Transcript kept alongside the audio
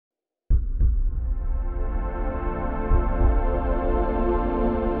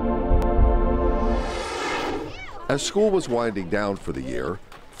As school was winding down for the year,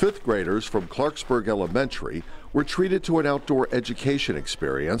 fifth graders from Clarksburg Elementary were treated to an outdoor education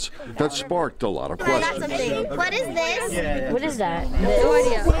experience that sparked a lot of questions. What is this? What is that? No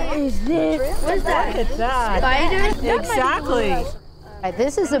idea. What is this? What is that? Look at that. Spider? Exactly.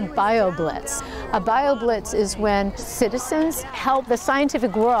 This is a BioBlitz. A BioBlitz is when citizens help the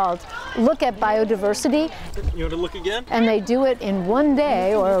scientific world look at biodiversity. You want to look again? And they do it in one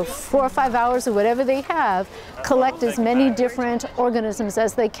day or 4 or 5 hours or whatever they have, collect as many different organisms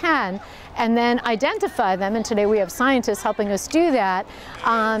as they can, and then identify them. And today we have scientists helping us do that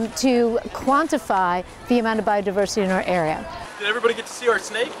to quantify the amount of biodiversity in our area. Did everybody get to see our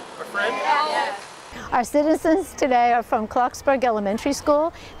snake, our friend? Yeah. Our citizens today are from Clarksburg Elementary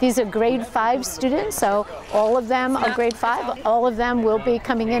School. These are grade 5 students, so all of them are grade 5. All of them will be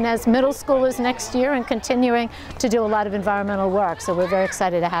coming in as middle schoolers next year and continuing to do a lot of environmental work, so we're very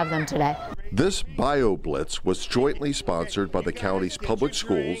excited to have them today. This BioBlitz was jointly sponsored by the county's public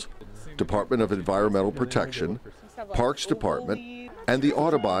schools, Department of Environmental Protection, Parks Department, and the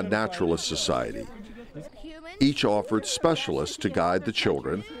Audubon Naturalist Society. Each offered specialists to guide the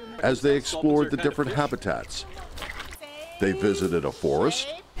children as they explored the different habitats. They visited a forest.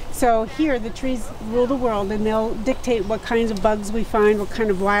 So here the trees rule the world, and they'll dictate what kinds of bugs we find, what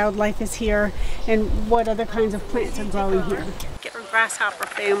kind of wildlife is here, and what other kinds of plants are growing here. Get our grasshopper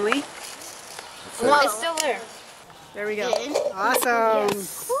family. Whoa. It's still there. There we go. Awesome.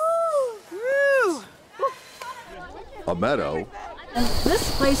 Woo. A meadow. And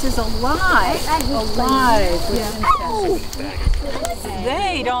this place is alive with insects.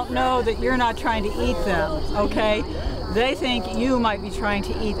 They don't know that you're not trying to eat them, okay? They think you might be trying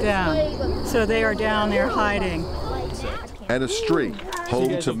to eat them. So they are down there hiding. And a stream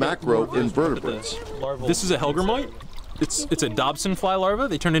home to macro-invertebrates. This is a helgramite. It's a Dobson fly larva.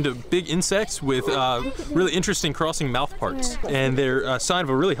 They turn into big insects with really interesting crossing mouth parts, and they're a sign of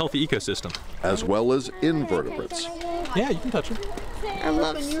a really healthy ecosystem. As well as invertebrates. Yeah, you can touch them. I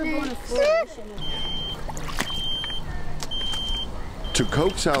love snakes. To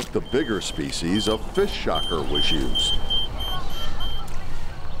coax out the bigger species, a fish shocker was used.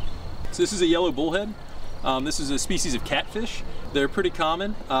 So this is a yellow bullhead. This is a species of catfish. They're pretty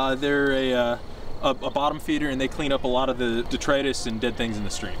common. They're a bottom feeder, and they clean up a lot of the detritus and dead things in the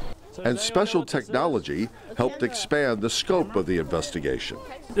stream. And special technology helped expand the scope of the investigation.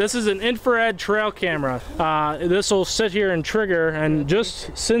 This is an infrared trail camera. This will sit here and trigger, and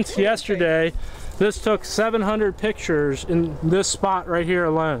just since yesterday, this took 700 pictures in this spot right here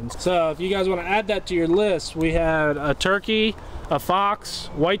alone. So if you guys want to add that to your list, we had a turkey, a fox,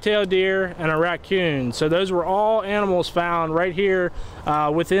 white-tailed deer, and a raccoon. So those were all animals found right here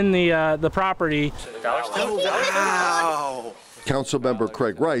within the property. Wow! Councilmember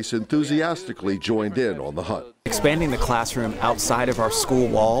Craig Rice enthusiastically joined in on the hunt. Expanding the classroom outside of our school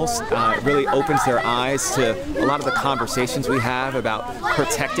walls really opens their eyes to a lot of the conversations we have about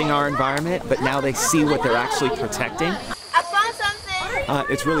protecting our environment, but now they see what they're actually protecting. I found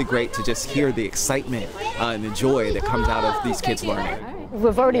something! It's really great to just hear the excitement and the joy that comes out of these kids learning.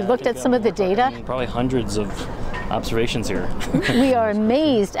 We've already looked at some of the data. Probably hundreds of observations here. We are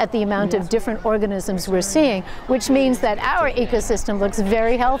amazed at the amount of different organisms we're seeing, which means that our ecosystem looks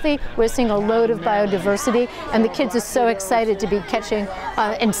very healthy. We're seeing a load of biodiversity, and the kids are so excited to be catching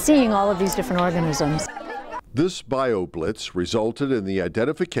and seeing all of these different organisms. This BioBlitz resulted in the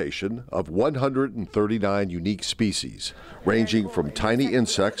identification of 139 unique species, ranging from tiny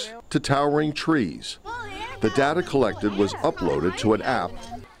insects to towering trees. The data collected was uploaded to an app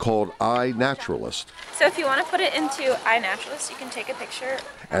called iNaturalist. So if you want to put it into iNaturalist, you can take a picture.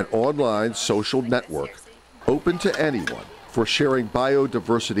 An online social network open to anyone for sharing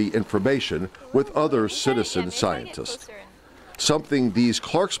biodiversity information with other citizen scientists. Something these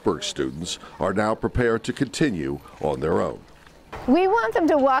Clarksburg students are now prepared to continue on their own. We want them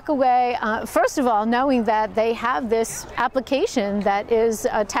to walk away, first of all, knowing that they have this application that is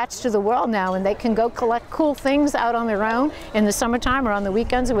attached to the world now, and they can go collect cool things out on their own in the summertime or on the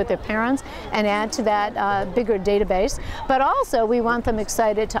weekends or with their parents and add to that bigger database. But also we want them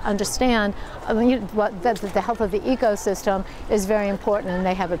excited to understand that the health of the ecosystem is very important, and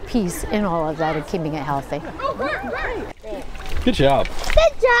they have a piece in all of that and keeping it healthy. Good job.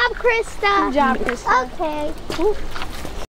 Good job, Krista. Good job, Krista. Okay.